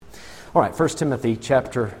All right, 1 Timothy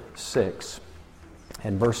chapter 6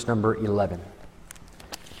 and verse number 11.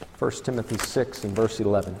 1 Timothy 6 and verse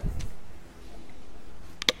 11.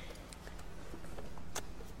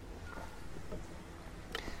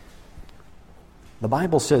 The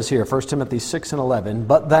Bible says here, 1 Timothy 6 and 11,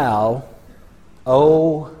 "But thou,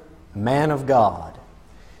 O man of God,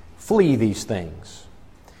 flee these things,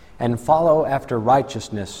 and follow after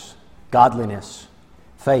righteousness, godliness,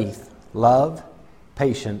 faith, love,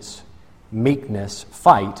 patience, meekness,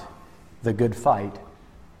 fight the good fight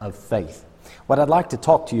of faith." What I'd like to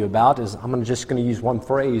talk to you about is, I'm just going to use one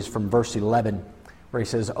phrase from verse 11, where he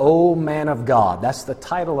says, "O man of God." That's the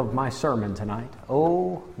title of my sermon tonight.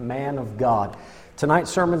 O man of God.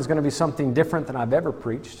 Tonight's sermon is going to be something different than I've ever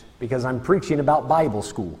preached, because I'm preaching about Bible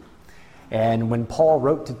school. And when Paul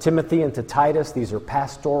wrote to Timothy and to Titus, these are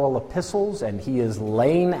pastoral epistles, and he is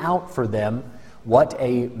laying out for them what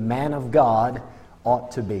a man of God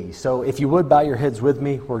ought to be. So if you would bow your heads with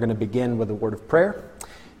me, we're going to begin with a word of prayer,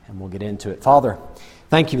 and we'll get into it. Father,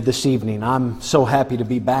 thank you this evening. I'm so happy to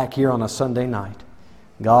be back here on a Sunday night.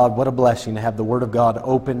 God, what a blessing to have the Word of God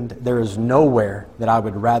opened. There is nowhere that I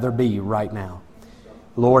would rather be right now.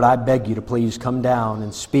 Lord, I beg you to please come down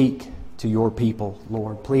and speak to your people.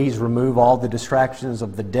 Lord, please remove all the distractions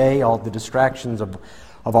of the day, all the distractions of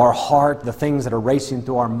our heart, the things that are racing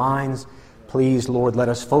through our minds. Please, Lord, let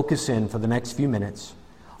us focus in for the next few minutes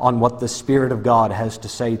on what the Spirit of God has to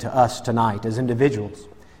say to us tonight as individuals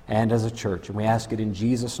and as a church. And we ask it in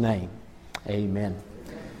Jesus' name. Amen.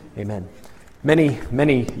 Amen. Many,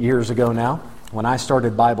 many years ago now, when I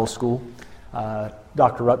started Bible school,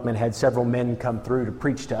 Dr. Ruckman had several men come through to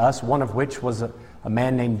preach to us, one of which was a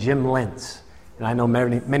man named Jim Lentz. And I know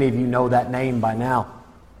many of you know that name by now.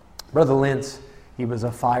 Brother Lentz, he was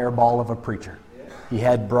a fireball of a preacher. He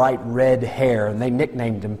had bright red hair, and they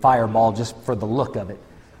nicknamed him Fireball just for the look of it.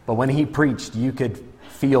 But when he preached, you could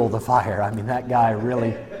feel the fire. I mean, that guy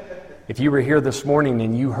really... If you were here this morning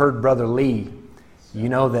and you heard Brother Lee, you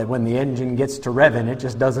know that when the engine gets to revving, it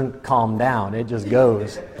just doesn't calm down. It just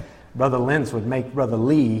goes. Brother Lentz would make Brother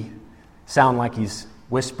Lee sound like he's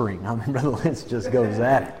whispering. I mean, Brother Lentz just goes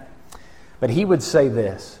at it. But he would say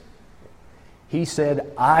this. He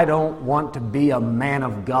said, "I don't want to be a man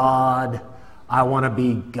of God. I want to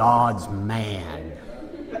be God's man."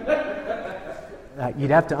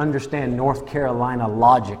 You'd have to understand North Carolina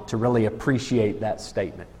logic to really appreciate that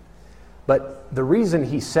statement. But the reason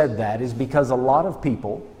he said that is because a lot of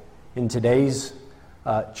people in today's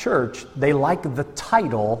church, they like the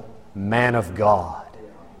title man of God.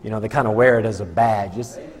 You know, they kind of wear it as a badge.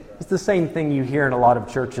 It's the same thing you hear in a lot of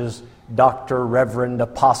churches, doctor, reverend,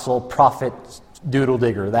 apostle, prophet, doodle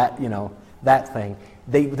digger, that thing.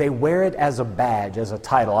 They wear it as a badge, as a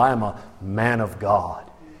title. I am a man of God.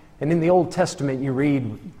 And in the Old Testament you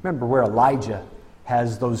read, remember where Elijah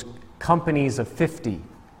has those companies of 50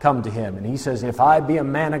 come to him. And he says, "If I be a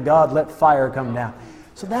man of God, let fire come down."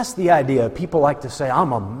 So that's the idea. People like to say,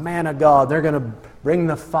 "I'm a man of God. They're going to bring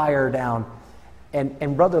the fire down."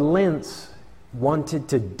 And Brother Lentz wanted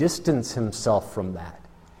to distance himself from that.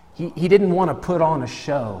 He didn't want to put on a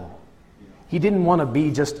show. He didn't want to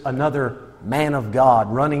be just another man of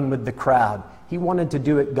God running with the crowd. He wanted to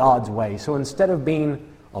do it God's way. So instead of being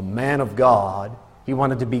a man of God, he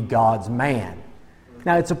wanted to be God's man.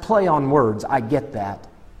 Now, it's a play on words. I get that.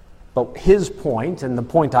 But his point, and the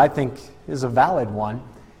point I think is a valid one,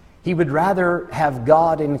 he would rather have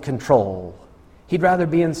God in control. He'd rather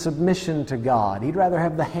be in submission to God. He'd rather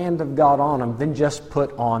have the hand of God on him than just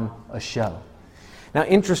put on a show. Now,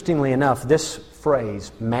 interestingly enough, this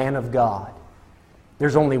phrase, man of God,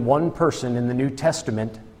 there's only one person in the New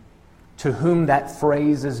Testament to whom that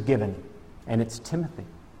phrase is given, and it's Timothy.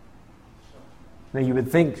 Now, you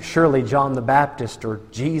would think surely John the Baptist or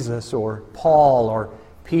Jesus or Paul or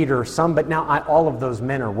Peter, but now all of those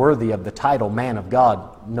men are worthy of the title man of God,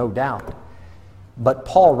 no doubt. But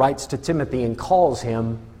Paul writes to Timothy and calls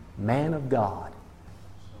him man of God.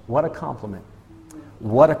 What a compliment.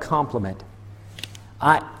 What a compliment.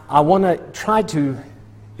 I want to try to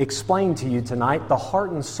explain to you tonight the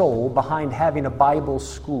heart and soul behind having a Bible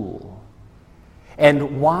school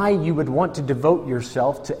and why you would want to devote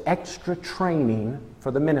yourself to extra training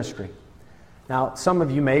for the ministry. Now, some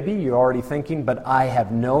of you maybe, you're already thinking, but I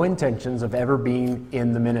have no intentions of ever being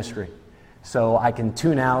in the ministry. So I can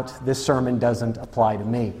tune out, this sermon doesn't apply to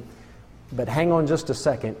me. But hang on just a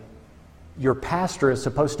second. Your pastor is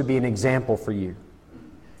supposed to be an example for you.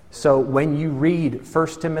 So when you read 1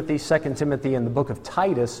 Timothy, 2 Timothy, and the book of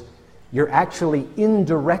Titus, you're actually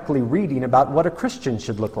indirectly reading about what a Christian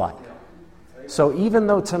should look like. So even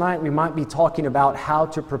though tonight we might be talking about how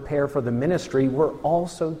to prepare for the ministry, we're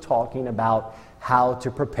also talking about how to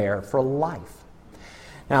prepare for life.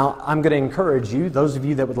 Now, I'm going to encourage you, those of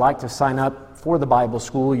you that would like to sign up for the Bible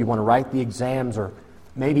school, you want to write the exams, or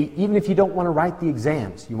maybe even if you don't want to write the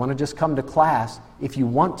exams, you want to just come to class, if you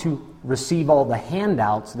want to receive all the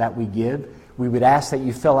handouts that we give, we would ask that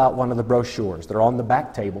you fill out one of the brochures. They're on the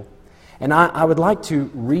back table. And I would like to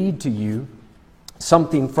read to you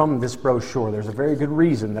something from this brochure. There's a very good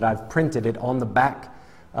reason that I've printed it on the back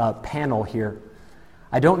panel here.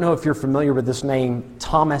 I don't know if you're familiar with this name,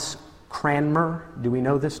 Thomas Cranmer. Do we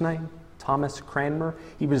know this name? Thomas Cranmer.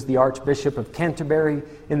 He was the Archbishop of Canterbury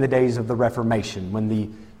in the days of the Reformation, when the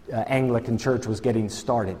Anglican Church was getting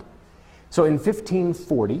started. So in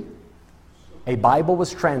 1540, a Bible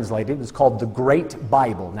was translated. It was called the Great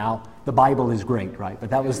Bible. Now, the Bible is great, right?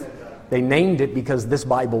 But they named it because this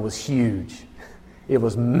Bible was huge. It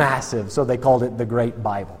was massive, so they called it the Great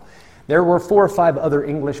Bible. There were 4 or 5 other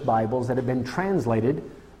English Bibles that had been translated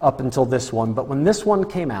up until this one, but when this one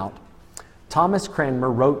came out, Thomas Cranmer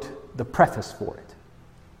wrote the preface for it.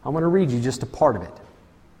 I want to read you just a part of it.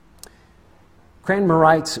 Cranmer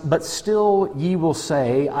writes, "But still ye will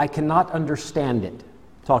say, I cannot understand it,"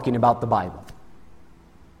 talking about the Bible.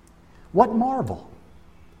 "What marvel?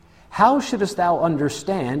 How shouldest thou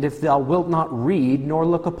understand if thou wilt not read nor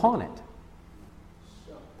look upon it?"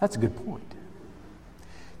 That's a good point.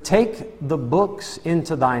 "Take the books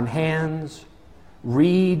into thine hands,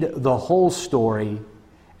 read the whole story,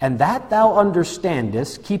 and that thou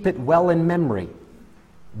understandest, keep it well in memory.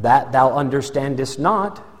 That thou understandest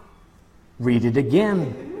not, read it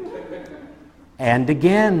again and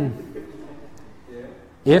again.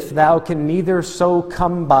 If thou can neither so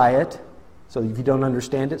come by it," so if you don't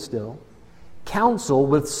understand it still, "counsel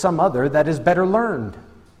with some other that is better learned.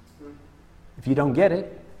 If you don't get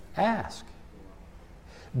it, ask.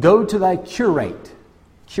 Go to thy curate."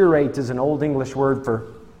 Curate is an old English word for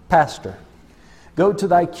pastor. "Go to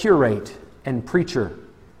thy curate and preacher.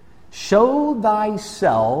 Show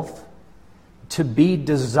thyself to be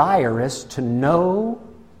desirous to know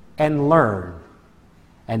and learn.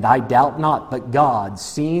 And I doubt not but God,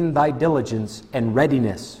 seeing thy diligence and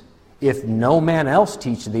readiness, if no man else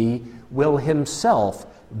teach thee, will himself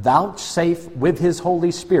vouchsafe with his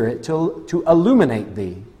Holy Spirit to illuminate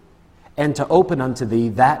thee, and to open unto thee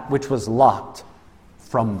that which was locked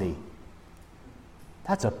from thee."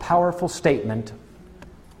 That's a powerful statement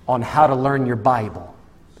on how to learn your Bible.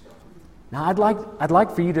 Now, I'd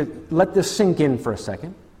like for you to let this sink in for a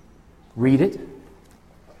second. Read it.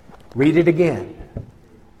 Read it again.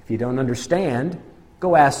 If you don't understand,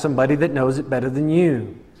 go ask somebody that knows it better than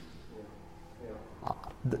you.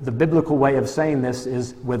 The biblical way of saying this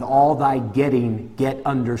is, with all thy getting, get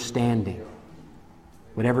understanding.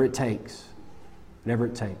 Whatever it takes. Whatever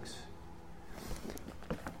it takes.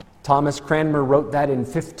 Thomas Cranmer wrote that in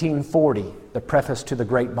 1540, the preface to the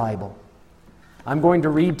Great Bible. I'm going to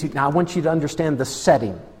read to you. Now I want you to understand the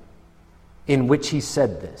setting in which he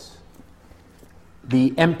said this.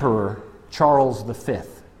 The Emperor Charles V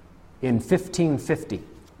in 1550.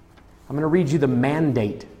 I'm going to read you the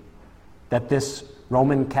mandate that this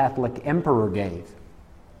Roman Catholic emperor gave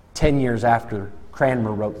 10 years after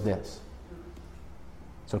Cranmer wrote this.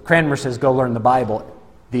 So Cranmer says, go learn the Bible.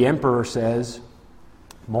 The emperor says,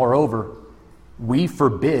 moreover, we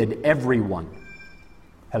forbid everyone.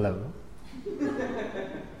 Hello?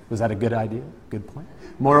 Was that a good idea? Good point.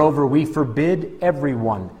 Moreover, we forbid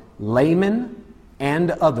everyone, laymen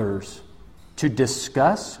and others, to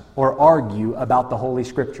discuss or argue about the Holy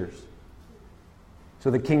Scriptures. So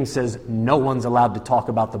the king says, no one's allowed to talk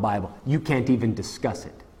about the Bible. You can't even discuss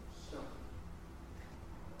it.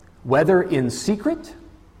 Whether in secret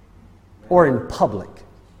or in public,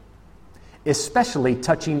 especially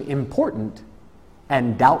touching important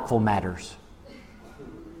and doubtful matters.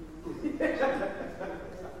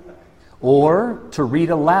 Or to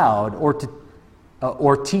read aloud or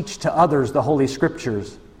teach to others the Holy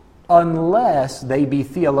Scriptures, unless they be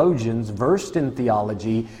theologians versed in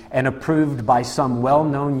theology and approved by some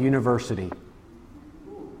well-known university,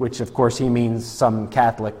 which of course he means some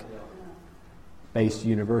Catholic-based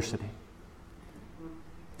university.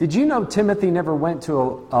 Did you know Timothy never went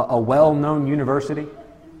to a well-known university?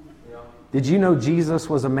 Did you know Jesus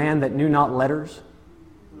was a man that knew not letters?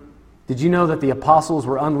 Did you know that the apostles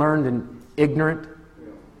were unlearned and ignorant?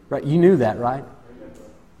 Right? You knew that, right?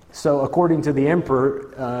 So according to the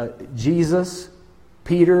emperor, Jesus,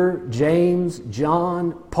 Peter, James,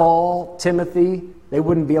 John, Paul, Timothy, they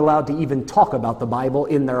wouldn't be allowed to even talk about the Bible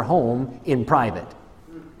in their home in private.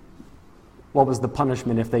 What was the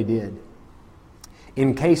punishment if they did?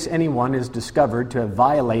 In case anyone is discovered to have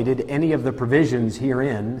violated any of the provisions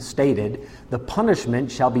herein stated, the punishment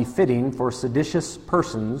shall be fitting for seditious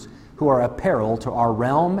persons who are a peril to our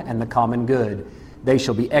realm and the common good. They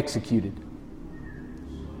shall be executed.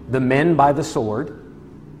 The men by the sword,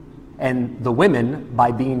 and the women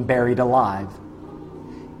by being buried alive,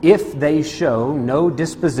 if they show no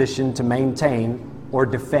disposition to maintain or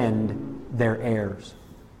defend their heirs.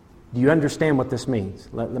 Do you understand what this means?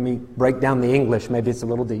 Let me break down the English. Maybe it's a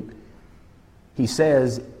little deep. He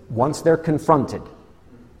says, once they're confronted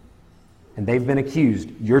and they've been accused,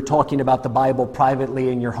 you're talking about the Bible privately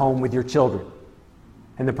in your home with your children.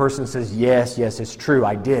 And the person says, yes, it's true,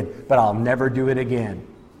 I did, but I'll never do it again.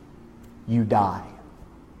 You die.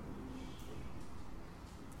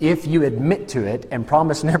 If you admit to it and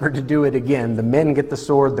promise never to do it again, the men get the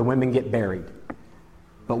sword, the women get buried.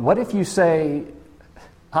 But what if you say,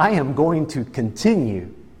 I am going to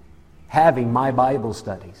continue having my Bible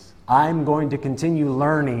studies. I'm going to continue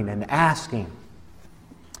learning and asking.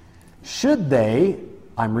 Should they,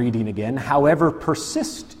 I'm reading again, however,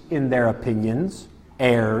 persist in their opinions,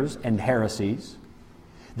 errors, and heresies,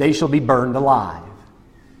 they shall be burned alive.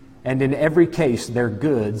 And in every case their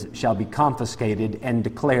goods shall be confiscated and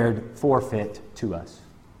declared forfeit to us.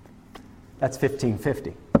 That's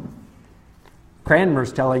 1550.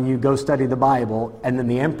 Cranmer's telling you, go study the Bible, and then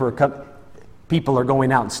the emperor people are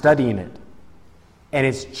going out and studying it. And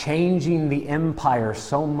it's changing the empire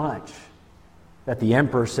so much that the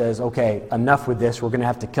emperor says, okay, enough with this, we're going to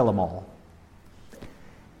have to kill them all.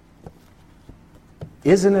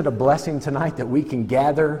 Isn't it a blessing tonight that we can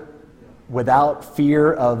gather without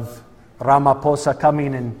fear of Ramaphosa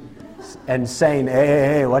coming and saying,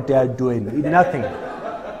 hey, what they are doing? Nothing.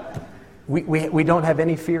 We don't have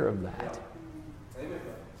any fear of that.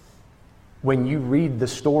 When you read the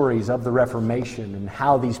stories of the Reformation and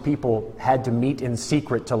how these people had to meet in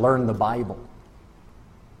secret to learn the Bible,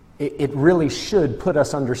 it really should put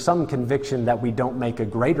us under some conviction that we don't make a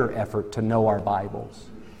greater effort to know our Bibles,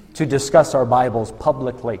 to discuss our Bibles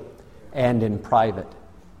publicly and in private.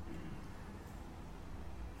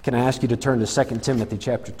 Can I ask you to turn to 2 Timothy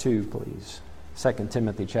chapter 2, please? 2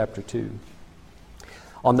 Timothy chapter 2.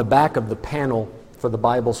 On the back of the panel for the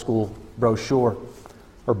Bible school brochure,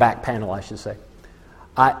 or back panel, I should say,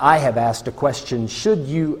 I have asked a question, should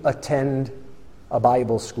you attend a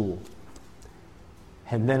Bible school?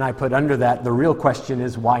 And then I put under that, the real question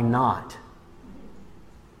is, why not?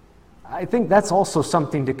 I think that's also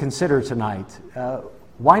something to consider tonight.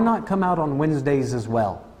 Why not come out on Wednesdays as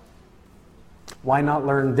well? Why not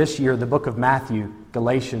learn this year the book of Matthew,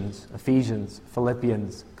 Galatians, Ephesians,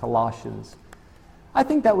 Philippians, Colossians? I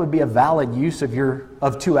think that would be a valid use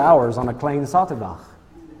of 2 hours on a Klein Saterdach.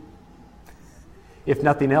 If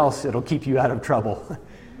nothing else, it'll keep you out of trouble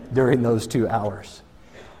during those 2 hours.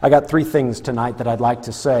 I got 3 things tonight that I'd like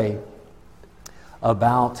to say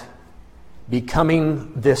about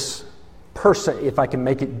becoming this person, if I can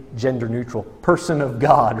make it gender neutral, person of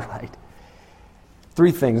God, right?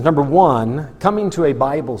 3 things. Number 1, coming to a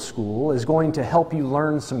Bible school is going to help you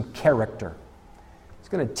learn some character. It's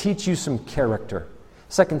going to teach you some character.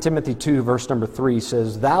 2 Timothy 2, verse number 3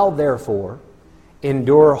 says, "Thou therefore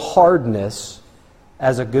endure hardness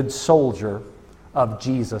as a good soldier of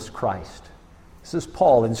Jesus Christ." This is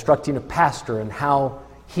Paul instructing a pastor in how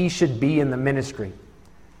he should be in the ministry.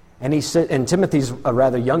 And he said, and Timothy's a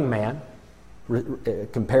rather young man,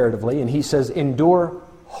 comparatively, and he says, endure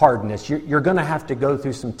hardness. You're going to have to go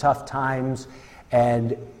through some tough times,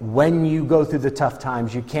 and when you go through the tough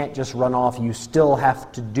times, you can't just run off. You still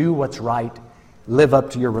have to do what's right, live up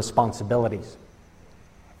to your responsibilities.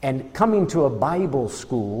 And coming to a Bible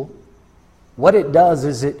school, what it does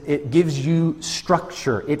is it gives you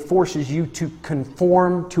structure. It forces you to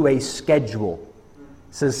conform to a schedule.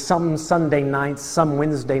 It says some Sunday nights, some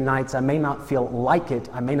Wednesday nights, I may not feel like it.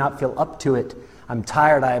 I may not feel up to it. I'm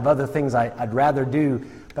tired. I have other things I'd rather do.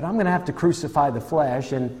 But I'm going to have to crucify the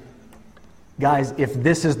flesh. And guys, if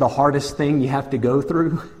this is the hardest thing you have to go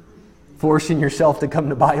through, forcing yourself to come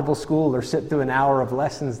to Bible school or sit through an hour of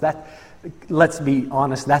lessons, let's be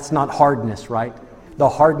honest, that's not hardness, right? The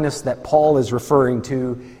hardness that Paul is referring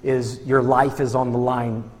to is your life is on the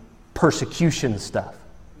line, persecution stuff.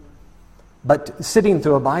 But sitting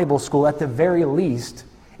through a Bible school, at the very least,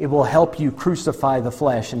 it will help you crucify the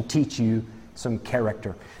flesh and teach you some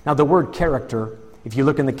character. Now, the word character, if you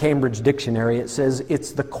look in the Cambridge Dictionary, it says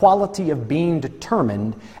it's the quality of being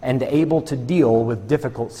determined and able to deal with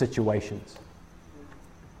difficult situations.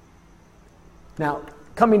 Now,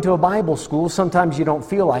 coming to a Bible school, sometimes you don't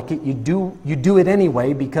feel like it. You do it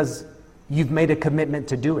anyway because you've made a commitment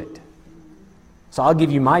to do it. So I'll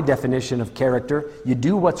give you my definition of character. You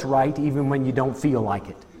do what's right even when you don't feel like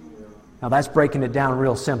it. Now that's breaking it down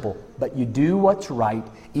real simple. But you do what's right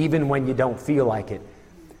even when you don't feel like it.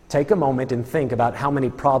 Take a moment and think about how many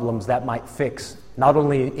problems that might fix, not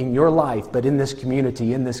only in your life, but in this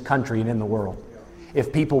community, in this country, and in the world.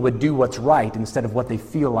 If people would do what's right instead of what they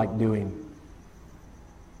feel like doing.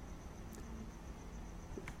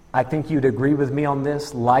 I think you'd agree with me on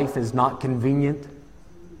this. Life is not convenient.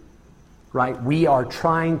 Right? We are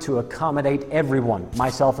trying to accommodate everyone,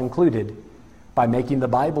 myself included, by making the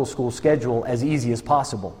Bible school schedule as easy as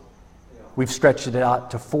possible. We've stretched it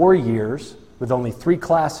out to 4 years with only 3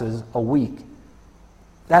 classes a week.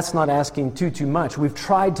 That's not asking too much. We've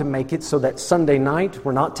tried to make it so that Sunday night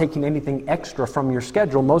we're not taking anything extra from your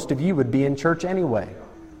schedule. Most of you would be in church anyway.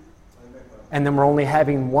 And then we're only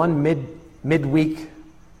having one midweek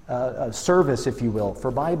service, if you will,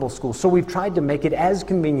 for Bible school. So we've tried to make it as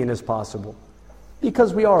convenient as possible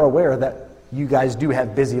because we are aware that you guys do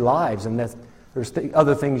have busy lives and that there's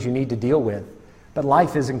other things you need to deal with. But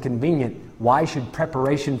life isn't convenient. Why should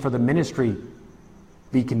preparation for the ministry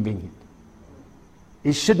be convenient?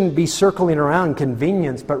 It shouldn't be circling around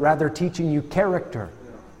convenience, but rather teaching you character.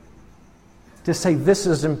 To say this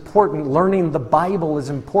is important, learning the Bible is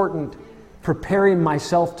important, preparing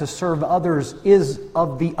myself to serve others is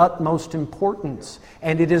of the utmost importance,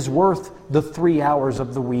 and it is worth the 3 hours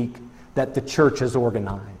of the week that the church has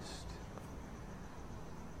organized.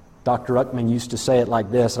 Dr. Ruckman used to say it like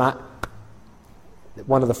this, and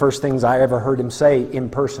one of the first things I ever heard him say in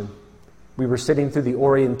person, we were sitting through the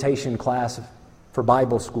orientation class for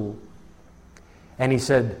Bible school, and he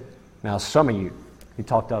said, now some of you, he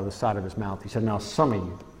talked out of the side of his mouth, he said, now some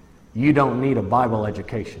of you don't need a Bible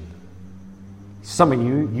education. Some of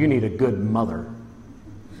you need a good mother.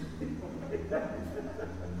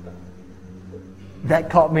 That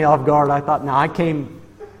caught me off guard. I thought, now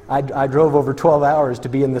I drove over 12 hours to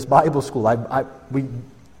be in this Bible school. We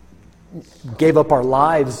gave up our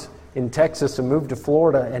lives in Texas and moved to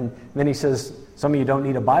Florida. And then he says, some of you don't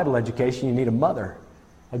need a Bible education, you need a mother,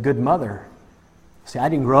 a good mother. See, I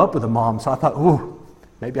didn't grow up with a mom, so I thought, ooh,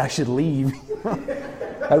 maybe I should leave.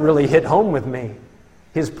 That really hit home with me.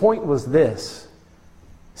 His point was this.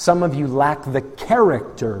 Some of you lack the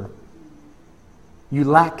character. You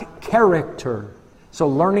lack character. So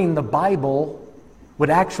learning the Bible would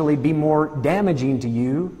actually be more damaging to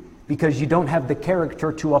you because you don't have the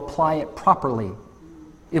character to apply it properly.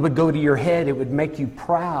 It would go to your head. It would make you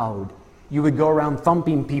proud. You would go around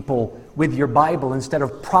thumping people with your Bible instead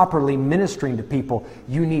of properly ministering to people.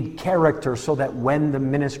 You need character so that when the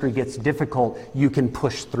ministry gets difficult, you can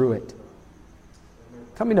push through it.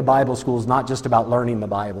 Coming to Bible school is not just about learning the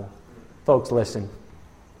Bible. Folks, listen.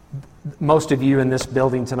 Most of you in this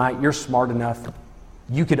building tonight, you're smart enough.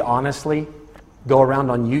 You could honestly go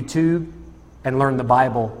around on YouTube and learn the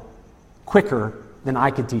Bible quicker than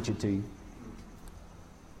I could teach it to you.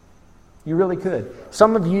 You really could.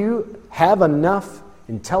 Some of you have enough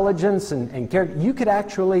intelligence and character. You could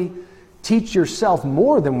actually teach yourself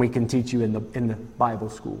more than we can teach you in the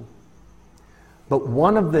Bible school. But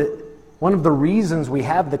one of the reasons we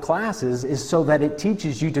have the classes is so that it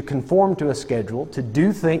teaches you to conform to a schedule, to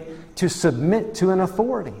do things, to submit to an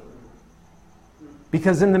authority.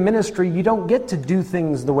 Because in the ministry, you don't get to do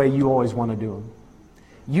things the way you always want to do them.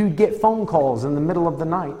 You get phone calls in the middle of the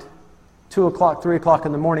night, 2 o'clock, 3 o'clock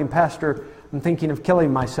in the morning, Pastor, I'm thinking of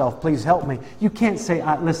killing myself, please help me. You can't say,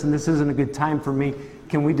 listen, this isn't a good time for me.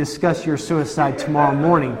 Can we discuss your suicide tomorrow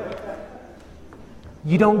morning?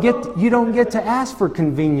 You don't get to ask for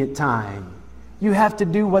convenient time. You have to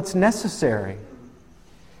do what's necessary.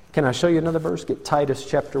 Can I show you another verse? Get Titus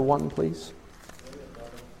chapter 1, please.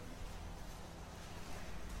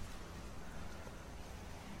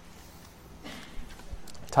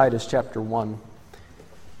 Titus chapter 1,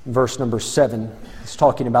 verse number 7. He's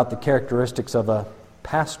talking about the characteristics of a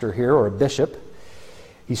pastor here, or a bishop.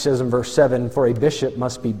 He says in verse 7, for a bishop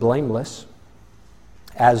must be blameless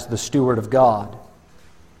as the steward of God.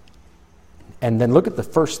 And then look at the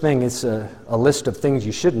first thing. It's a list of things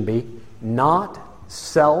you shouldn't be. Not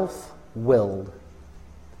self-willed.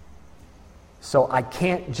 So I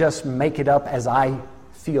can't just make it up as I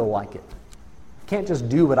feel like it. I can't just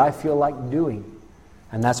do what I feel like doing.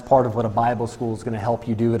 And that's part of what a Bible school is going to help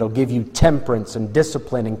you do. It'll give you temperance and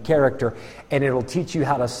discipline and character, and it'll teach you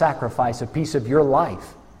how to sacrifice a piece of your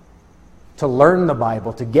life to learn the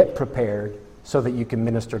Bible, to get prepared so that you can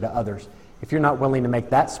minister to others. If you're not willing to make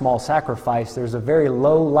that small sacrifice, there's a very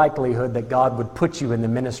low likelihood that God would put you in the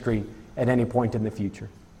ministry at any point in the future.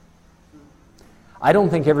 I don't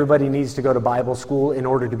think everybody needs to go to Bible school in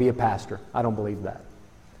order to be a pastor. I don't believe that.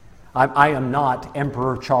 I am not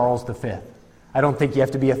Emperor Charles V. I don't think you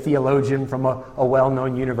have to be a theologian from a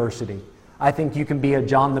well-known university. I think you can be a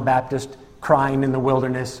John the Baptist crying in the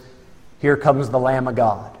wilderness, "Here comes the Lamb of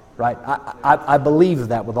God," right? I believe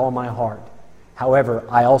that with all my heart. However,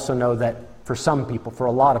 I also know that for some people, for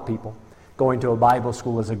a lot of people, going to a Bible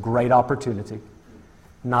school is a great opportunity,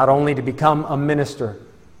 not only to become a minister,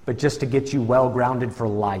 but just to get you well-grounded for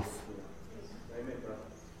life.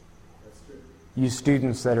 You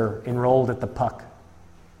students that are enrolled at the Puck,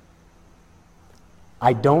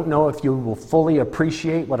 I don't know if you will fully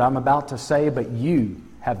appreciate what I'm about to say, but you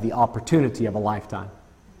have the opportunity of a lifetime.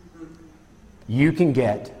 You can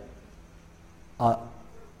get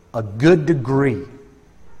a good degree,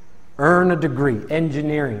 earn a degree,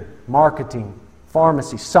 engineering, marketing,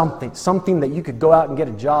 pharmacy, something that you could go out and get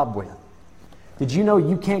a job with. Did you know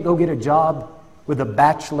you can't go get a job with a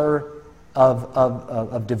Bachelor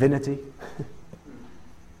of Divinity?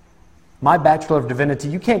 My Bachelor of Divinity,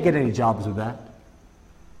 you can't get any jobs with that.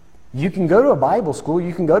 You can go to a Bible school,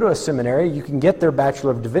 you can go to a seminary, you can get their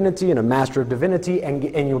Bachelor of Divinity and a Master of Divinity, and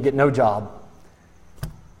you'll get no job.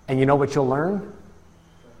 And you know what you'll learn?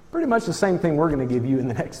 Pretty much the same thing we're going to give you in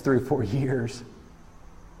the next 3 or 4 years.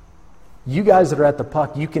 You guys that are at the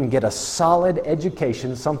Puck, you can get a solid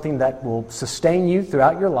education, something that will sustain you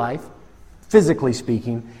throughout your life, physically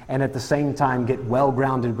speaking, and at the same time get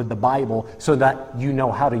well-grounded with the Bible so that you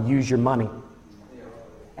know how to use your money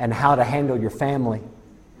and how to handle your family,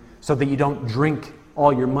 so that you don't drink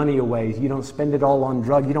all your money away, you don't spend it all on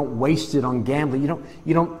drugs, you don't waste it on gambling,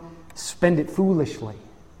 you don't spend it foolishly.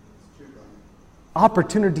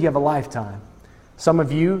 Opportunity of a lifetime. Some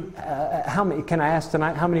of you, how many? Can I ask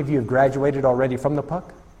tonight, how many of you have graduated already from the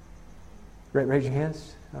Puck? Raise your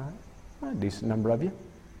hands. All right. A decent number of you.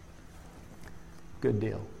 Good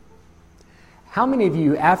deal. How many of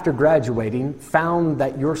you, after graduating, found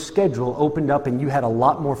that your schedule opened up and you had a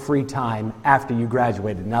lot more free time after you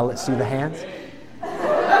graduated? Now let's see the hands.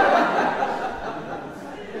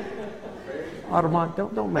 Armand,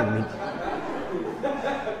 don't make me.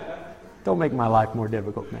 Don't make my life more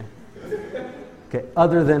difficult, man. Okay,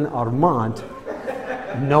 other than Armand,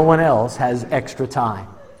 no one else has extra time.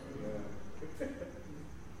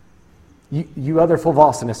 You other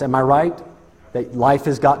Fulvostenists, am I right? That life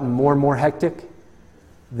has gotten more and more hectic?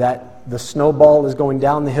 That the snowball is going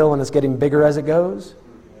down the hill and it's getting bigger as it goes?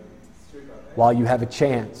 While you have a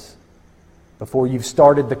chance, before you've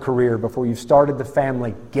started the career, before you've started the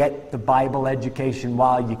family, get the Bible education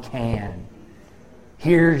while you can.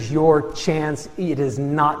 Here's your chance. It is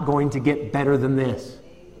not going to get better than this.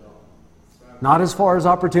 Not as far as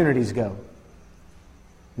opportunities go.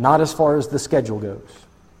 Not as far as the schedule goes.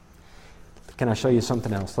 Can I show you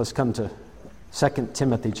something else? Let's come to 2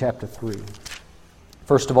 Timothy chapter 3.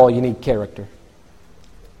 First of all, you need character.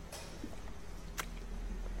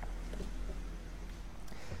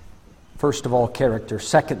 First of all, character.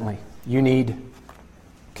 Secondly, you need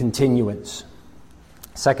continuance.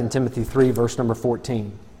 2 Timothy 3, verse number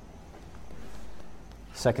 14.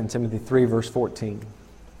 2 Timothy 3, verse 14.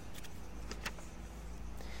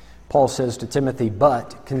 Paul says to Timothy,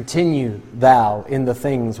 "But continue thou in the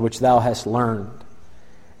things which thou hast learned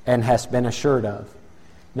and hast been assured of,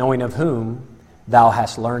 knowing of whom thou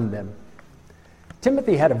hast learned them."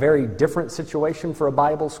 Timothy had a very different situation for a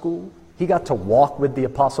Bible school. He got to walk with the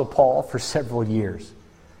Apostle Paul for several years.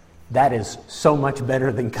 That is so much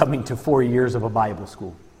better than coming to 4 years of a Bible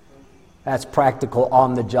school. That's practical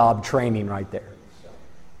on-the-job training right there.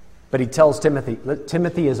 But he tells Timothy,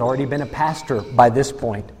 Timothy has already been a pastor by this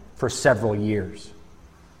point for several years.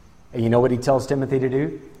 And you know what he tells Timothy to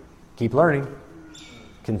do? Keep learning.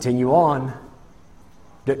 Continue on.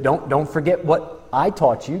 Don't forget what I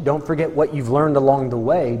taught you. Don't forget what you've learned along the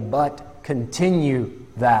way, but continue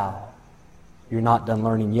thou. You're not done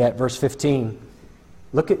learning yet. Verse 15.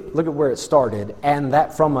 Look at where it started. "And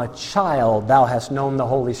that from a child thou hast known the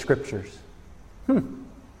Holy Scriptures." From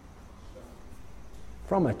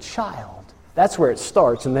a child. That's where it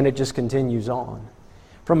starts, and then it just continues on.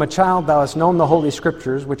 "From a child thou hast known the Holy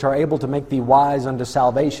Scriptures, which are able to make thee wise unto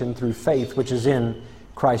salvation through faith which is in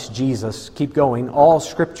Christ Jesus." Keep going. "All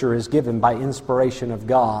Scripture is given by inspiration of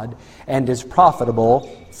God and is profitable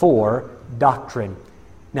for doctrine."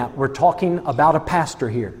 Now, we're talking about a pastor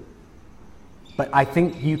here. But I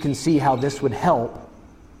think you can see how this would help,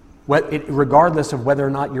 regardless of whether or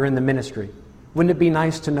not you're in the ministry. Wouldn't it be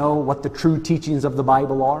nice to know what the true teachings of the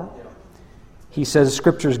Bible are? He says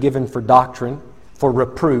Scripture is given for doctrine, for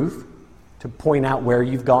reproof, to point out where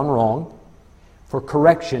you've gone wrong, for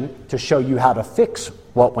correction, to show you how to fix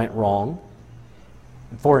what went wrong,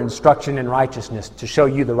 for instruction in righteousness, to show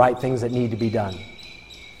you the right things that need to be done.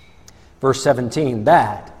 Verse 17,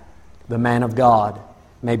 that the man of God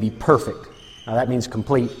may be perfect. Now that means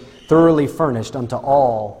complete, thoroughly furnished unto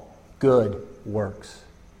all good works.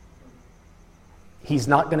 He's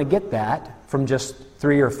not going to get that from just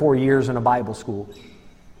 3 or 4 years in a Bible school.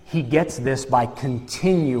 He gets this by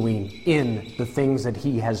continuing in the things that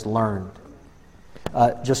he has learned.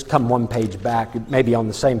 Just come one page back, maybe on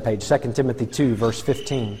the same page, 2 Timothy 2, verse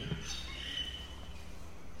 15.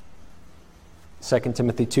 2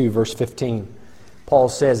 Timothy 2, verse 15. Paul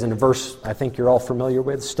says in a verse I think you're all familiar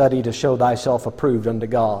with, study to show thyself approved unto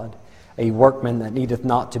God, a workman that needeth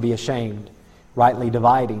not to be ashamed, rightly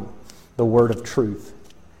dividing the word of truth.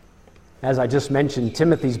 As I just mentioned,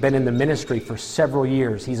 Timothy's been in the ministry for several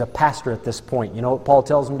years. He's a pastor at this point. You know what Paul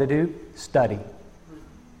tells him to do? Study.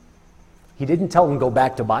 He didn't tell him go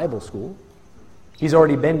back to Bible school. He's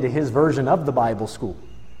already been to his version of the Bible school.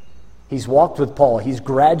 He's walked with Paul. He's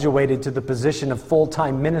graduated to the position of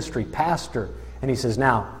full-time ministry, pastor. And he says,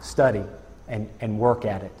 now, study and work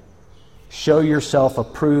at it. Show yourself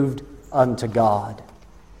approved unto God.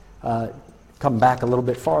 Come back a little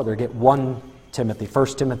bit farther. Get 1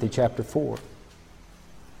 Timothy chapter 4.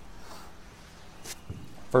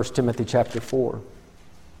 1 Timothy chapter 4.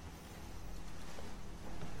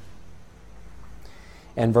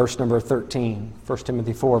 And verse number 13. 1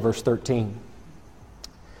 Timothy 4, verse 13.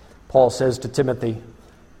 Paul says to Timothy,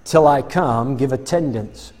 till I come, give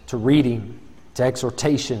attendance to reading, to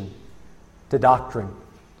exhortation, to doctrine.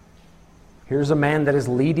 Here's a man that is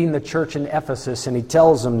leading the church in Ephesus, and he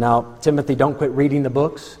tells them, now, Timothy, don't quit reading the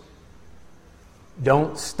books.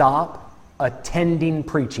 Don't stop attending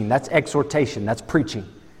preaching. That's exhortation. That's preaching.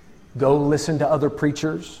 Go listen to other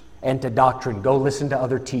preachers and to doctrine. Go listen to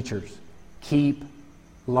other teachers. Keep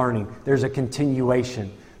learning. There's a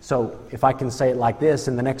continuation. So if I can say it like this,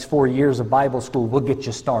 in the next 4 years of Bible school, we'll get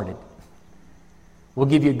you started. We'll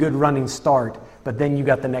give you a good running start, but then you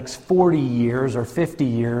got the next 40 years or 50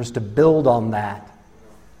 years to build on that.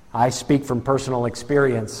 I speak from personal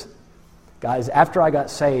experience. Guys, after I got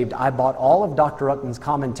saved, I bought all of Dr. Ruckman's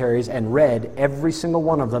commentaries and read every single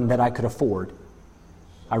one of them that I could afford.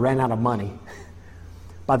 I ran out of money.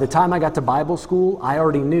 By the time I got to Bible school, I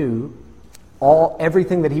already knew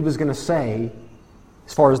everything that he was going to say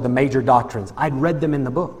as far as the major doctrines. I'd read them in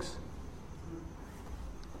the books.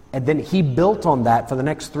 And then he built on that for the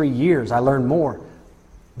next 3 years. I learned more.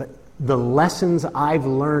 But the lessons I've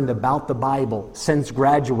learned about the Bible since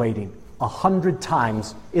graduating, 100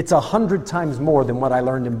 times, it's 100 times more than what I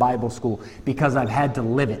learned in Bible school because I've had to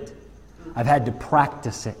live it. I've had to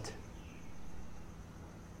practice it.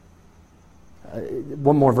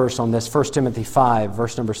 One more verse on this, 1 Timothy 5,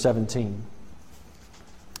 verse number 17.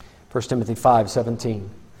 1 Timothy 5, 17.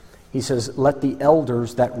 He says, let the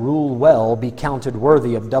elders that rule well be counted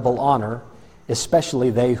worthy of double honor, especially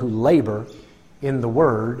they who labor in the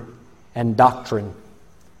word and doctrine.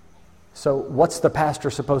 So what's the pastor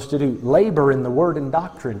supposed to do? Labor in the word and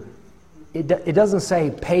doctrine. It doesn't say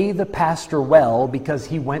pay the pastor well because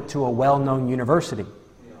he went to a well-known university.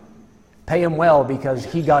 Pay him well because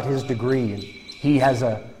he got his degree and he has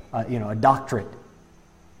a doctorate.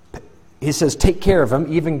 He says take care of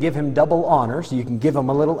him, even give him double honor, so you can give him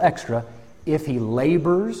a little extra. If he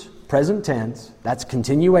labors, present tense, that's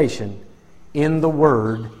continuation, in the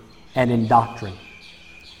word and in doctrine.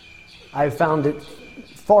 I've found it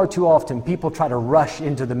far too often people try to rush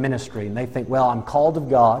into the ministry and they think, well, I'm called of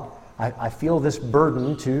God. I feel this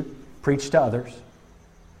burden to preach to others.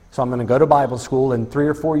 So I'm going to go to Bible school and 3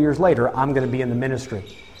 or 4 years later, I'm going to be in the ministry.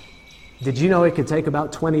 Did you know it could take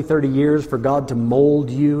about 20, 30 years for God to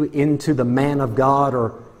mold you into the man of God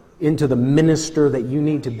or into the minister that you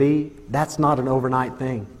need to be? That's not an overnight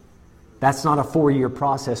thing. That's not a 4-year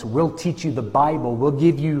process. We'll teach you the Bible.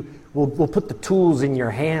 We'll put the tools in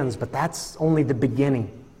your hands, but that's only the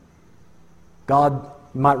beginning. God,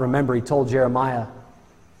 you might remember, He told Jeremiah,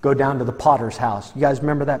 go down to the potter's house. You guys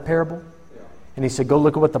remember that parable? Yeah. And He said, go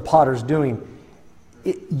look at what the potter's doing.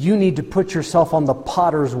 You need to put yourself on the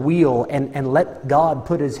potter's wheel and let God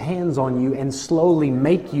put His hands on you and slowly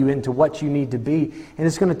make you into what you need to be. And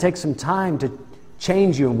it's going to take some time to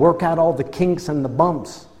change you and work out all the kinks and the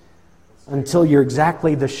bumps until you're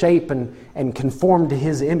exactly the shape and conform to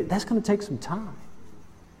His image. That's going to take some time.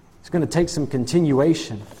 It's going to take some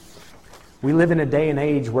continuation. We live in a day and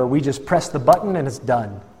age where we just press the button and it's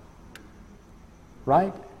done.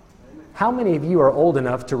 Right? How many of you are old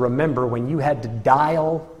enough to remember when you had to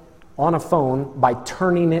dial on a phone by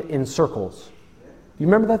turning it in circles? You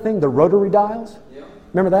remember that thing, the rotary dials? Yeah.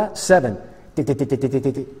 Remember that? 7.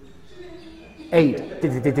 8.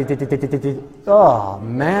 Oh,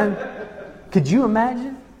 man. Could you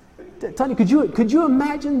imagine? Tony, could you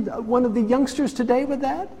imagine one of the youngsters today with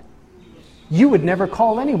that? You would never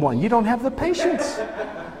call anyone. You don't have the patience.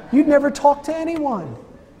 You'd never talk to anyone.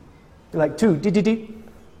 You're like 2, 3,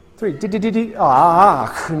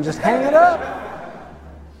 and just hang it up.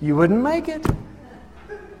 You wouldn't make it.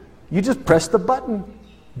 You just press the button.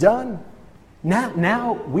 Done.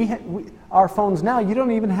 Now our phones now, you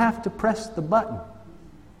don't even have to press the button.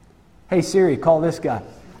 Hey Siri, call this guy.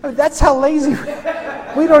 I mean, that's how lazy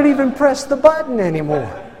we don't even press the button anymore.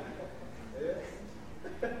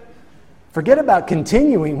 Forget about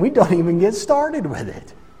continuing. We don't even get started with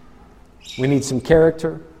it. We need some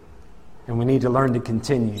character, and we need to learn to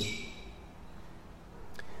continue.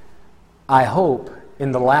 I hope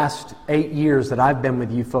in the last 8 years that I've been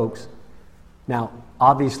with you folks, now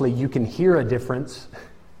obviously you can hear a difference,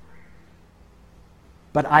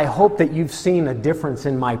 but I hope that you've seen a difference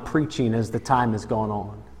in my preaching as the time has gone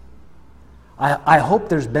on. I hope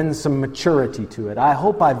there's been some maturity to it. I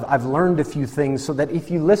hope I've learned a few things so that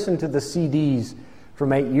if you listen to the CDs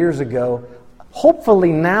from 8 years ago,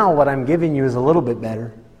 hopefully now what I'm giving you is a little bit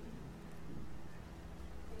better.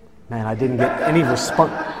 Man, I didn't get any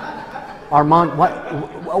response. Armand,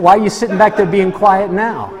 why are you sitting back there being quiet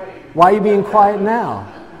now? Why are you being quiet now?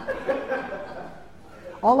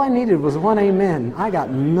 All I needed was one amen. I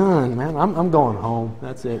got none, man. I'm going home.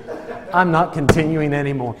 That's it. I'm not continuing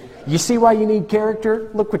anymore. You see why you need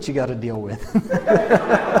character? Look what you got to deal with.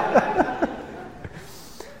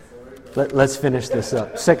 Let's finish this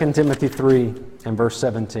up. 2 Timothy 3 and verse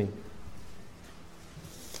 17.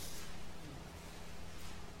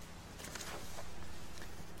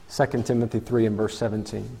 Second Timothy 3 and verse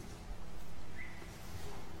 17.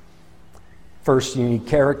 First, you need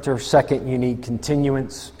character. Second, you need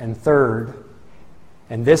continuance. And third,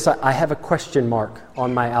 and this I have a question mark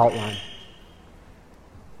on my outline.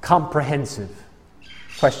 Comprehensive.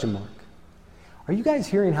 Question mark. Are you guys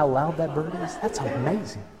hearing how loud that bird is? That's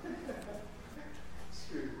amazing.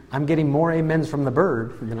 I'm getting more amens from the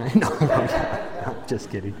bird than I know. I'm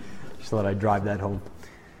just kidding. Just thought I'd drive that home.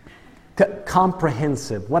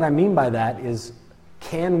 Comprehensive. What I mean by that is,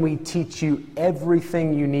 can we teach you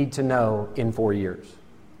everything you need to know in 4 years?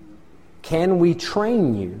 Can we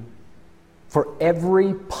train you for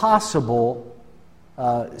every possible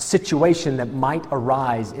situation that might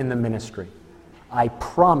arise in the ministry? I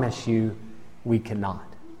promise you we cannot.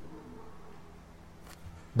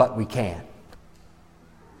 But we can.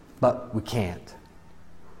 But we can't.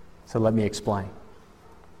 So let me explain.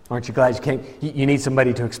 Aren't you glad you came? You need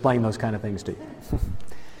somebody to explain those kind of things to you.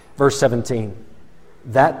 Verse 17.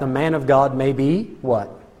 That the man of God may be what?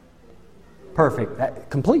 Perfect.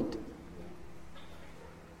 Complete.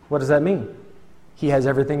 What does that mean? He has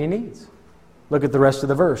everything he needs. Look at the rest of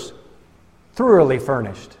the verse. Thoroughly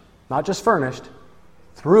furnished. Not just furnished.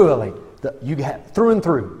 Thoroughly. You have, through and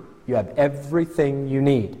through. You have everything you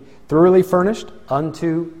need. Thoroughly furnished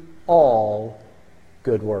unto all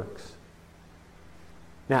good works.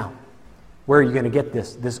 Now, where are you going to get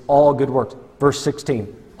this? This all good works. Verse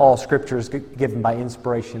 16. All Scripture is given by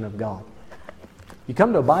inspiration of God. You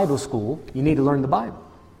come to a Bible school, you need to learn the Bible.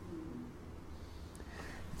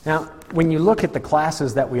 Now, when you look at the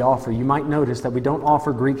classes that we offer, you might notice that we don't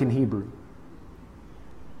offer Greek and Hebrew.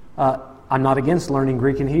 I'm not against learning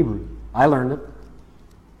Greek and Hebrew. I learned it.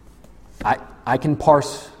 I can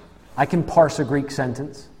parse a Greek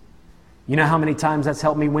sentence. You know how many times that's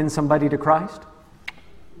helped me win somebody to Christ?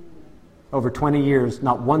 Over 20 years,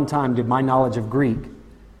 not one time did my knowledge of Greek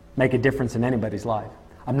make a difference in anybody's life.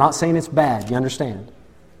 I'm not saying it's bad, you understand?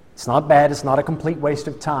 It's not bad, it's not a complete waste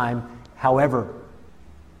of time. However,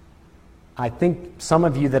 I think some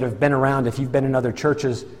of you that have been around, if you've been in other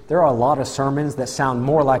churches, there are a lot of sermons that sound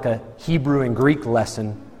more like a Hebrew and Greek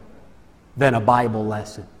lesson than a Bible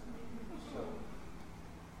lesson.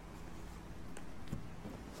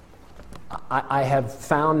 I have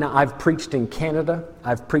found now, I've preached in Canada,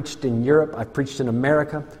 I've preached in Europe, I've preached in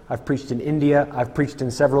America, I've preached in India, I've preached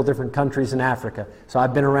in several different countries in Africa. So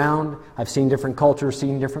I've been around, I've seen different cultures,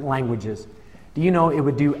 seen different languages. Do you know it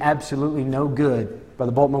would do absolutely no good,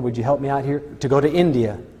 Brother Boltman, would you help me out here, to go to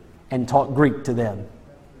India and talk Greek to them?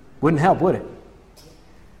 Wouldn't help, would it?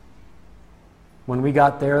 When we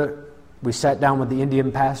got there, we sat down with the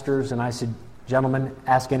Indian pastors and I said, gentlemen,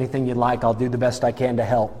 ask anything you'd like, I'll do the best I can to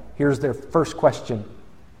help. Here's their first question.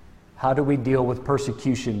 How do we deal with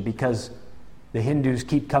persecution? Because the Hindus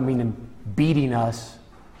keep coming and beating us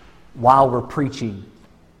while we're preaching.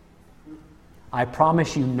 I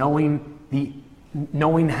promise you, knowing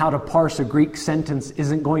how to parse a Greek sentence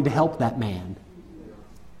isn't going to help that man.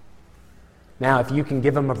 Now, if you can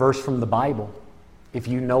give him a verse from the Bible, If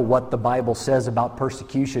you know what the Bible says about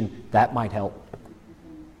persecution, that might help.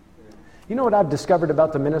 You know what I've discovered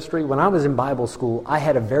about the ministry? When I was in Bible school, I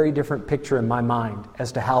had a very different picture in my mind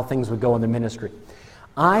as to how things would go in the ministry.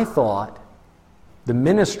 I thought the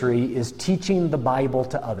ministry is teaching the Bible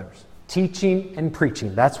to others. Teaching and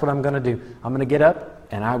preaching. That's what I'm going to do. I'm going to get up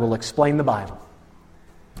and I will explain the Bible.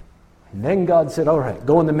 And then God said, all right,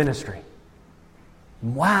 go in the ministry.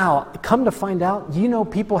 Wow, come to find out,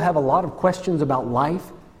 people have a lot of questions about life,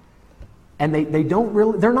 and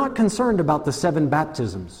they're not concerned about the 7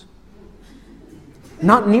 baptisms.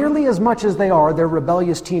 Not nearly as much as they are their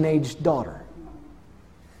rebellious teenage daughter.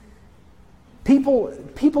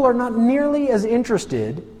 People are not nearly as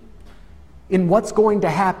interested in what's going to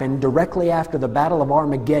happen directly after the Battle of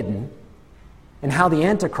Armageddon and how the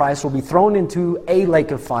Antichrist will be thrown into a lake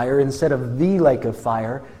of fire instead of the lake of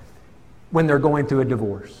fire when they're going through a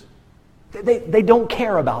divorce. They don't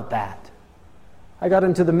care about that. I got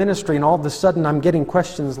into the ministry and all of a sudden I'm getting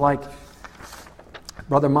questions like,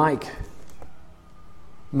 Brother Mike,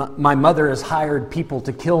 my mother has hired people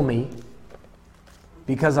to kill me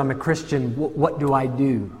because I'm a Christian. What do I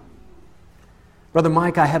do? Brother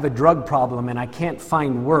Mike, I have a drug problem and I can't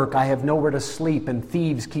find work. I have nowhere to sleep and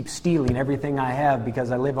thieves keep stealing everything I have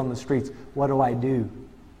because I live on the streets. What do I do?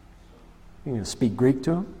 You going to speak Greek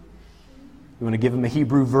to them? You want to give them a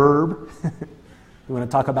Hebrew verb? You want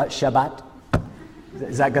to talk about Shabbat?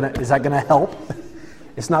 Is that gonna help?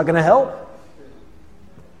 It's not going to help.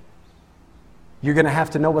 You're going to have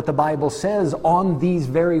to know what the Bible says on these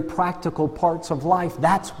very practical parts of life.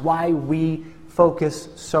 That's why we focus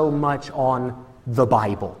so much on the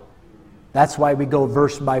Bible. That's why we go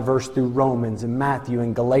verse by verse through Romans and Matthew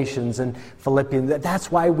and Galatians and Philippians. That's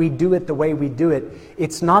why we do it the way we do it.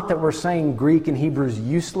 It's not that we're saying Greek and Hebrew is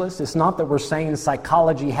useless. It's not that we're saying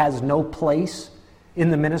psychology has no place in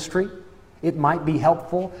the ministry. It might be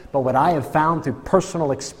helpful, but what I have found through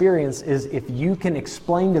personal experience is if you can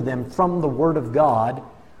explain to them from the Word of God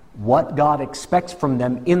what God expects from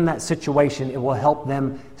them in that situation, it will help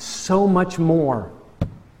them so much more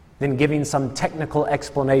than giving some technical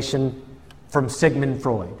explanation from Sigmund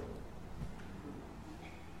Freud.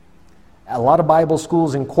 A lot of Bible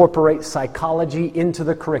schools incorporate psychology into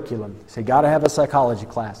the curriculum. Say, got to have a psychology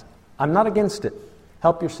class. I'm not against it.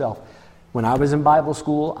 Help yourself. When I was in Bible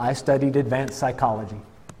school, I studied advanced psychology.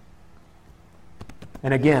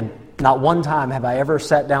 And again, not one time have I ever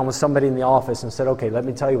sat down with somebody in the office and said, okay, let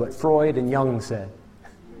me tell you what Freud and Jung said.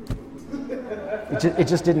 It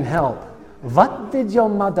just didn't help. What did your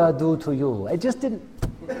mother do to you? It just didn't.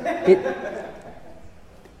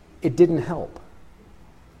 It didn't help.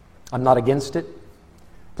 I'm not against it.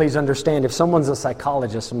 Please understand, if someone's a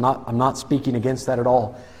psychologist, I'm not speaking against that at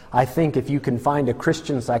all. I think if you can find a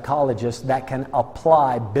Christian psychologist that can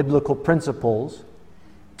apply biblical principles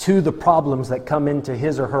to the problems that come into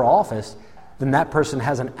his or her office, then that person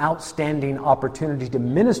has an outstanding opportunity to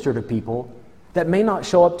minister to people that may not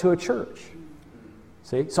show up to a church.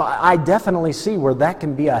 See? So I definitely see where that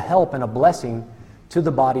can be a help and a blessing to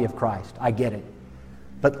the body of Christ. I get it.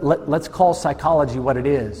 But let's call psychology what it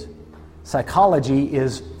is. Psychology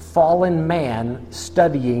is fallen man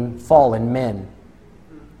studying fallen men.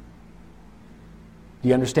 Do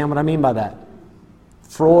you understand what I mean by that?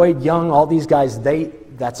 Freud, Jung, all these guys,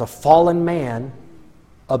 that's a fallen man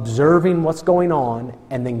observing what's going on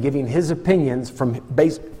and then giving his opinions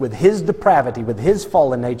with his depravity, with his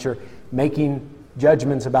fallen nature, making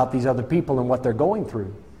judgments about these other people and what they're going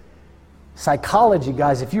through. Psychology,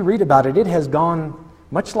 guys, if you read about it, it has gone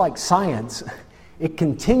much like science. It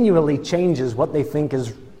continually changes what they think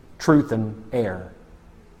is truth and error.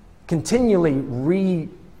 Continually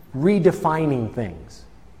redefining things.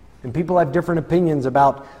 And people have different opinions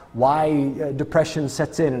about why depression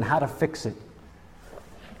sets in and how to fix it.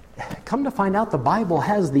 Come to find out, the Bible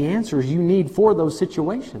has the answers you need for those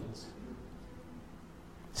situations.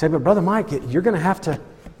 Say, but Brother Mike, you're going to have to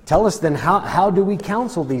tell us then how do we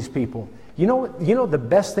counsel these people? You know the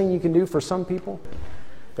best thing you can do for some people?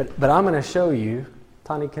 But I'm going to show you.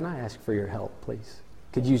 Tani, can I ask for your help, please?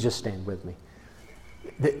 Could you just stand with me?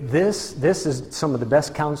 This is some of the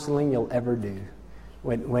best counseling you'll ever do.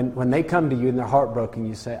 When they come to you and they're heartbroken,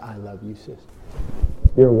 you say, I love you, sister.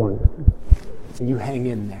 You're wonderful. And you hang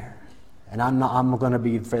in there. And I'm going to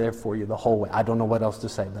be there for you the whole way. I don't know what else to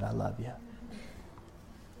say, but I love you.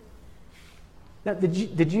 Now,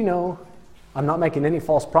 did you know I'm not making any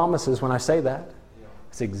false promises when I say that?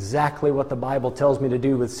 It's exactly what the Bible tells me to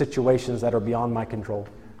do with situations that are beyond my control.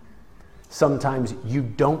 Sometimes you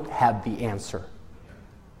don't have the answer.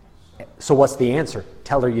 So what's the answer?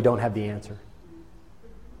 Tell her you don't have the answer.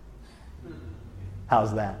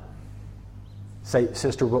 How's that? Say,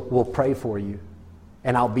 sister, we'll pray for you.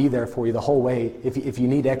 And I'll be there for you the whole way. If you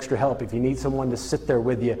need extra help, if you need someone to sit there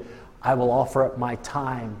with you, I will offer up my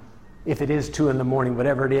time. If it is 2 in the morning,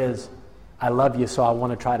 whatever it is, I love you, so I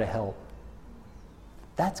want to try to help.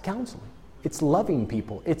 That's counseling. It's loving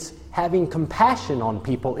people. It's having compassion on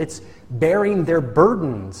people. It's bearing their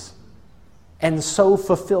burdens and so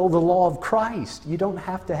fulfill the law of Christ. You don't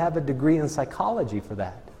have to have a degree in psychology for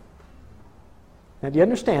that. Now, do you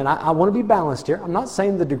understand? I want to be balanced here. I'm not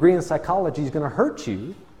saying the degree in psychology is going to hurt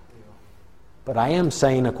you, but I am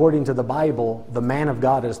saying, according to the Bible, the man of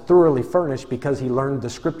God is thoroughly furnished because he learned the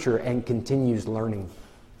Scripture and continues learning.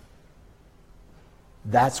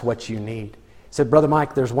 That's what you need. He said, Brother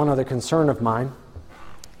Mike, there's one other concern of mine.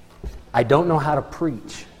 I don't know how to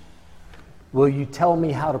preach. Will you tell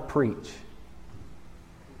me how to preach?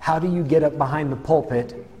 How do you get up behind the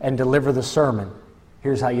pulpit and deliver the sermon?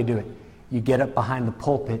 Here's how you do it. You get up behind the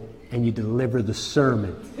pulpit and you deliver the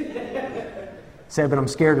sermon. Say, but I'm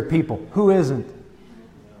scared of people. Who isn't?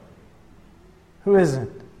 Who isn't?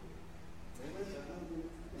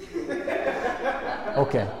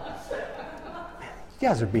 Okay. You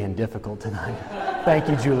guys are being difficult tonight. Thank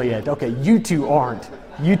you, Juliet. Okay, you two aren't.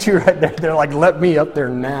 You two right there, they're like, let me up there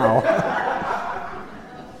now.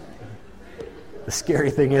 The scary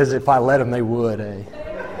thing is, if I let them, they would, eh?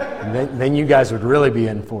 Then you guys would really be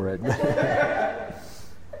in for it.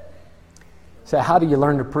 So how do you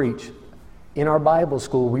learn to preach? In our Bible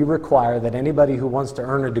school, we require that anybody who wants to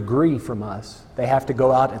earn a degree from us, they have to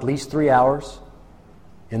go out at least 3 hours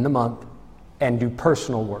in the month and do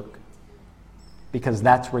personal work. Because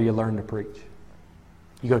that's where you learn to preach.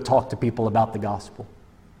 You go talk to people about the gospel.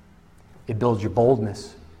 It builds your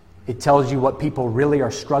boldness. It tells you what people really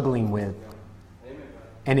are struggling with.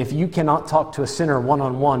 And if you cannot talk to a sinner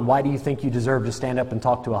one-on-one, why do you think you deserve to stand up and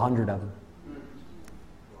talk to 100 of them?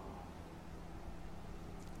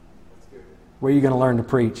 Where are you going to learn to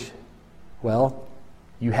preach? Well,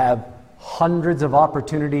 you have hundreds of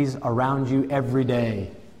opportunities around you every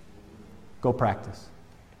day. Go practice.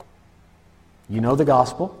 You know the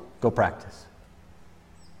gospel, go practice.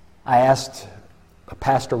 I asked a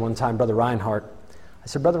pastor one time, Brother Reinhardt, I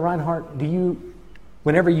said, Brother Reinhardt,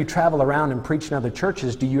 whenever you travel around and preach in other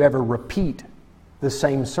churches, do you ever repeat the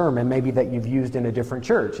same sermon, maybe that you've used in a different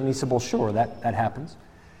church? And he said, well, sure, that happens.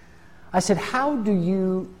 I said, how do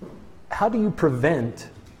you prevent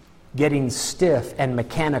getting stiff and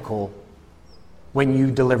mechanical when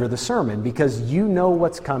you deliver the sermon? Because you know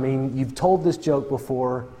what's coming, you've told this joke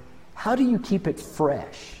before. How do you keep it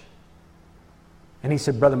fresh? And he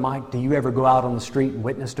said, Brother Mike, do you ever go out on the street and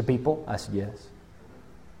witness to people? I said, yes.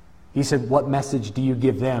 He said, what message do you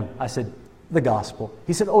give them? I said, the gospel.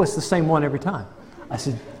 He said, oh, it's the same one every time. I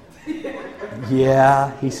said,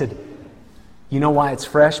 yeah. He said, you know why it's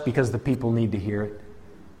fresh? Because the people need to hear it.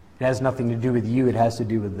 It has nothing to do with you. It has to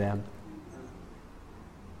do with them.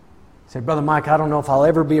 He said, Brother Mike, I don't know if I'll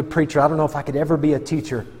ever be a preacher. I don't know if I could ever be a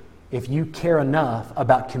teacher. If you care enough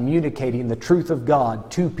about communicating the truth of God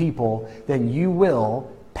to people, then you will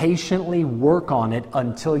patiently work on it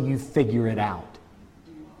until you figure it out.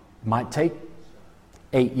 It might take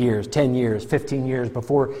 8 years, 10 years, 15 years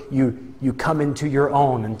before you come into your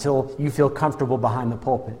own, until you feel comfortable behind the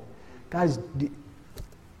pulpit. Guys,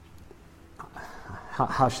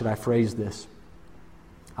 how should I phrase this?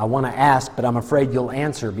 I want to ask, but I'm afraid you'll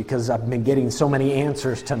answer because I've been getting so many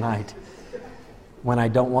answers tonight when I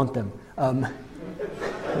don't want them.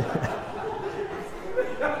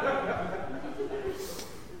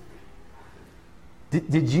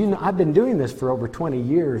 Did you know, I've been doing this for over 20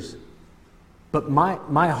 years, but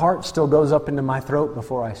my heart still goes up into my throat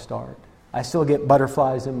before I start. I still get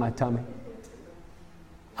butterflies in my tummy.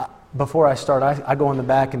 Before I start, I go in the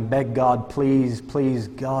back and beg God, please, please,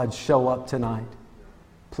 God, show up tonight.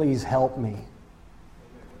 Please help me.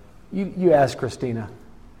 You asked Christina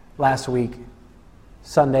last week,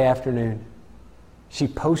 Sunday afternoon. She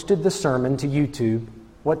posted the sermon to YouTube.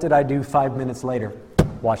 What did I do 5 minutes later?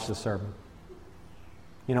 Watch the sermon.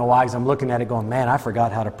 You know why? Because I'm looking at it going, man, I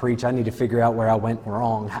forgot how to preach. I need to figure out where I went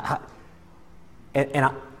wrong.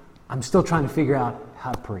 I'm still trying to figure out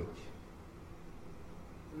how to preach.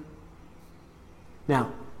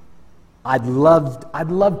 Now, I'd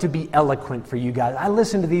love to be eloquent for you guys. I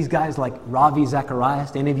listen to these guys like Ravi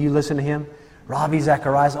Zacharias. Any of you listen to him? Ravi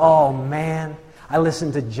Zacharias. Oh, man. I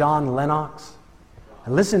listen to John Lennox. I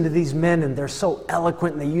listen to these men, and they're so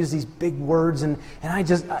eloquent, and they use these big words, and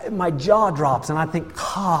my jaw drops, and I think,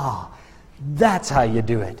 that's how you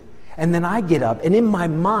do it. And then I get up, and in my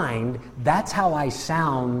mind, that's how I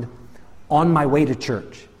sound on my way to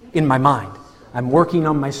church. In my mind. I'm working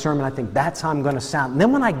on my sermon. I think that's how I'm going to sound. And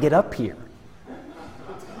then when I get up here,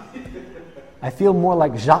 I feel more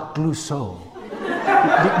like Jacques Rousseau.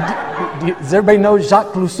 Does everybody know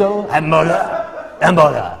Jacques Rousseau? Hamburger,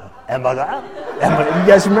 hamburger, hamburger, hamburger. You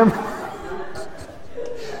guys remember?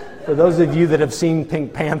 For those of you that have seen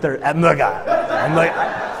Pink Panther, hamburger, hamburger.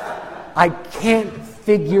 I can't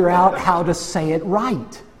figure out how to say it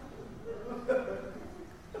right.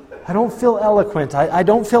 I don't feel eloquent. I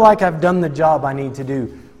don't feel like I've done the job I need to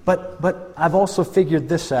do. But I've also figured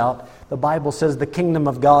this out. The Bible says the kingdom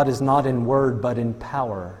of God is not in word, but in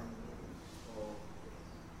power.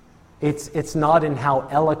 It's not in how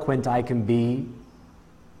eloquent I can be.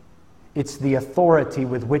 It's the authority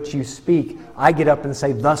with which you speak. I get up and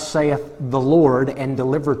say, "Thus saith the Lord," and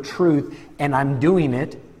deliver truth, and I'm doing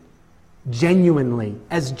it genuinely,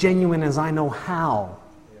 as genuine as I know how.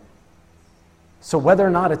 So whether or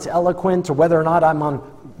not it's eloquent or whether or not I'm on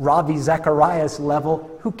Ravi Zacharias level,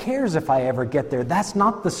 who cares if I ever get there? That's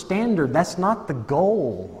not the standard. That's not the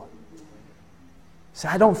goal. So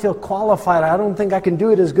I don't feel qualified. I don't think I can do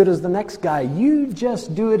it as good as the next guy. You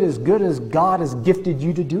just do it as good as God has gifted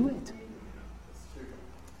you to do it.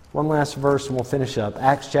 One last verse and we'll finish up.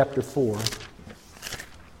 Acts chapter 4.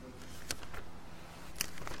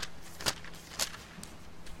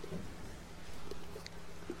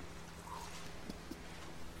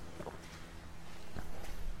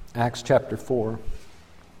 Acts chapter 4,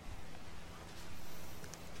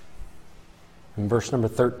 in verse number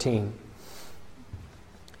 13.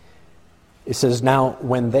 It says, "Now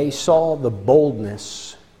when they saw the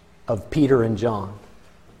boldness of Peter and John,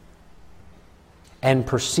 and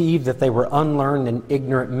perceived that they were unlearned and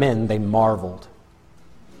ignorant men, they marveled.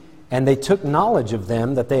 And they took knowledge of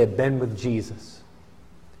them that they had been with Jesus."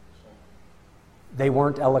 They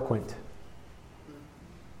weren't eloquent.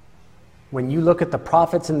 When you look at the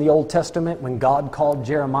prophets in the Old Testament, when God called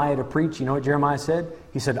Jeremiah to preach, you know what Jeremiah said?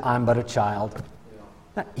 He said, "I'm but a child."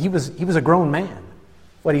 He was a grown man.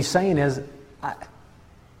 What he's saying is,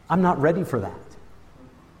 I'm not ready for that.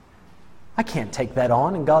 I can't take that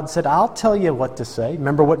on. And God said, "I'll tell you what to say."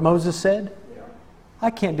 Remember what Moses said?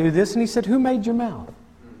 "I can't do this." And he said, "Who made your mouth?"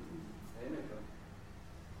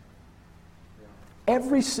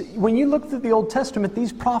 When you look at the Old Testament,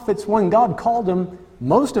 these prophets, when God called them,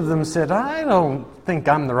 most of them said, "I don't think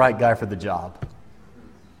I'm the right guy for the job.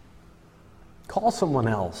 Call someone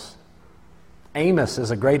else." Amos is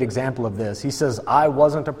a great example of this. He says, "I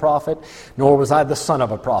wasn't a prophet, nor was I the son of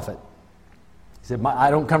a prophet." He said, "I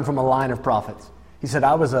don't come from a line of prophets." He said,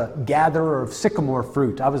 "I was a gatherer of sycamore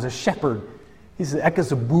fruit. I was a shepherd." He said,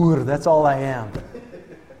 "Ekas a boer, that's all I am."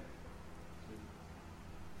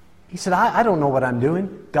 He said, I don't know what I'm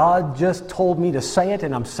doing. God just told me to say it,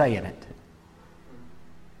 and I'm saying it."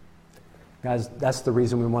 Guys, that's the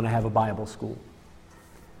reason we want to have a Bible school.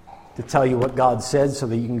 To tell you what God said so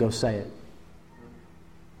that you can go say it.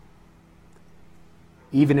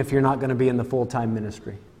 Even if you're not going to be in the full-time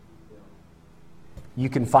ministry. You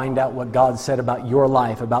can find out what God said about your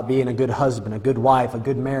life, about being a good husband, a good wife, a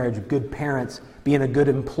good marriage, good parents, being a good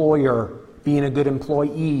employer, being a good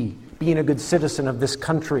employee, being a good citizen of this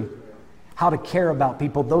country, how to care about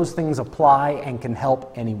people. Those things apply and can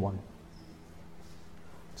help anyone.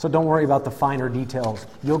 So don't worry about the finer details.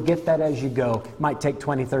 You'll get that as you go. It might take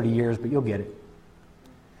 20, 30 years, but you'll get it.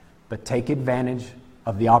 But take advantage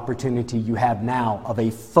of the opportunity you have now of a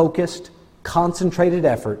focused, concentrated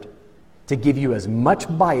effort to give you as much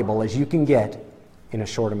Bible as you can get in a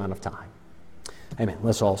short amount of time. Amen.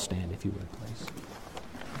 Let's all stand, if you would, please.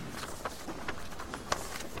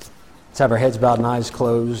 Let's have our heads bowed and eyes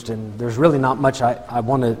closed. And there's really not much I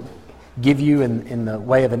want to give you in the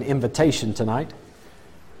way of an invitation tonight.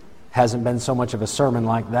 Hasn't been so much of a sermon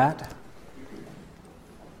like that.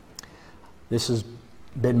 This has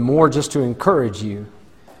been more just to encourage you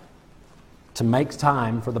to make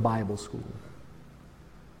time for the Bible school.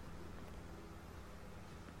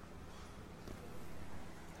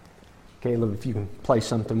 Caleb, if you can play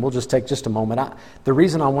something, we'll just take just a moment. The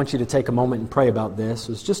reason I want you to take a moment and pray about this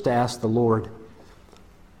is just to ask the Lord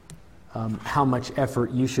how much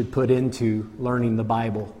effort you should put into learning the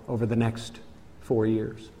Bible over the next 4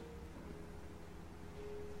 years.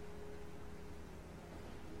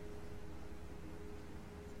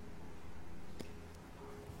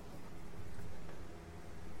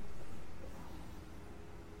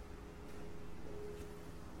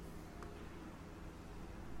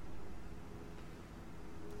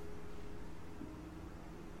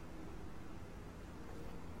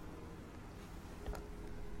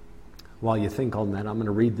 While you think on that, I'm going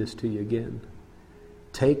to read this to you again.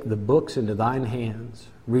 "Take the books into thine hands,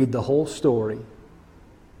 read the whole story,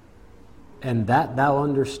 and that thou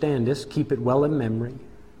understandest, keep it well in memory.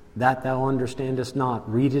 that thou understandest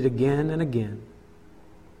not. Read it again and again.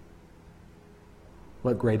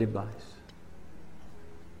 What great advice.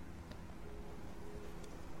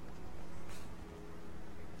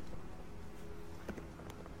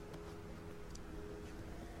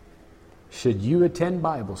 Should you attend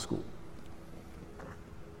Bible school?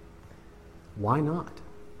 Why not?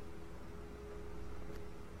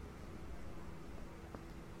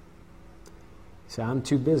 Say, I'm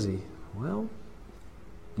too busy. Well,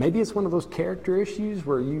 maybe it's one of those character issues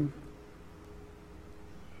where you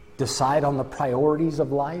decide on the priorities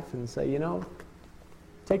of life and say,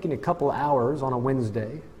 taking a couple hours on a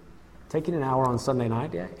Wednesday, taking an hour on Sunday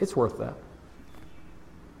night, yeah, it's worth that.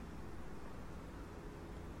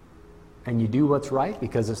 And you do what's right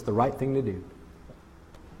because it's the right thing to do.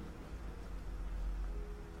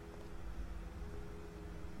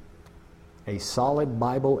 A solid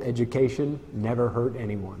Bible education never hurt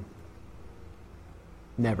anyone.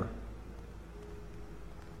 Never.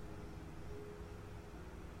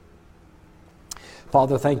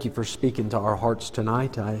 Father, thank you for speaking to our hearts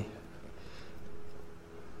tonight.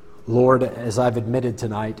 Lord, as I've admitted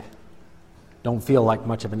tonight, don't feel like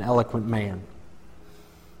much of an eloquent man.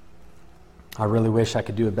 I really wish I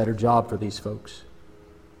could do a better job for these folks.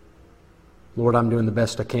 Lord, I'm doing the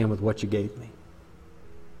best I can with what you gave me.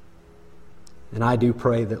 And I do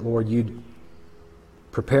pray that, Lord, you'd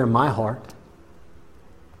prepare my heart,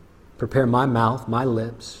 prepare my mouth, my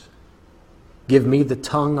lips, give me the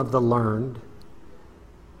tongue of the learned,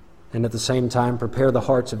 and at the same time prepare the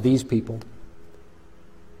hearts of these people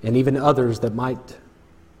and even others that might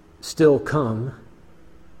still come.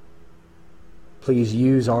 Please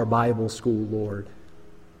use our Bible school, Lord,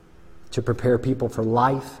 to prepare people for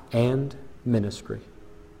life and ministry.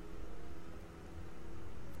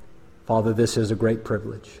 Father, this is a great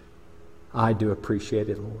privilege. I do appreciate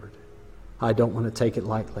it, Lord. I don't want to take it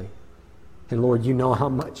lightly. And Lord, you know how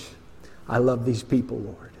much I love these people,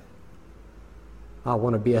 Lord. I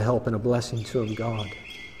want to be a help and a blessing to them, God.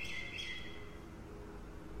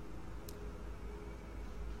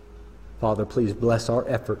 Father, please bless our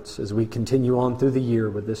efforts as we continue on through the year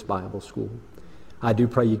with this Bible school. I do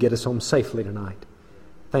pray you get us home safely tonight.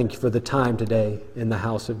 Thank you for the time today in the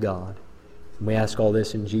house of God. And we ask all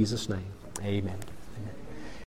this in Jesus' name. Amen.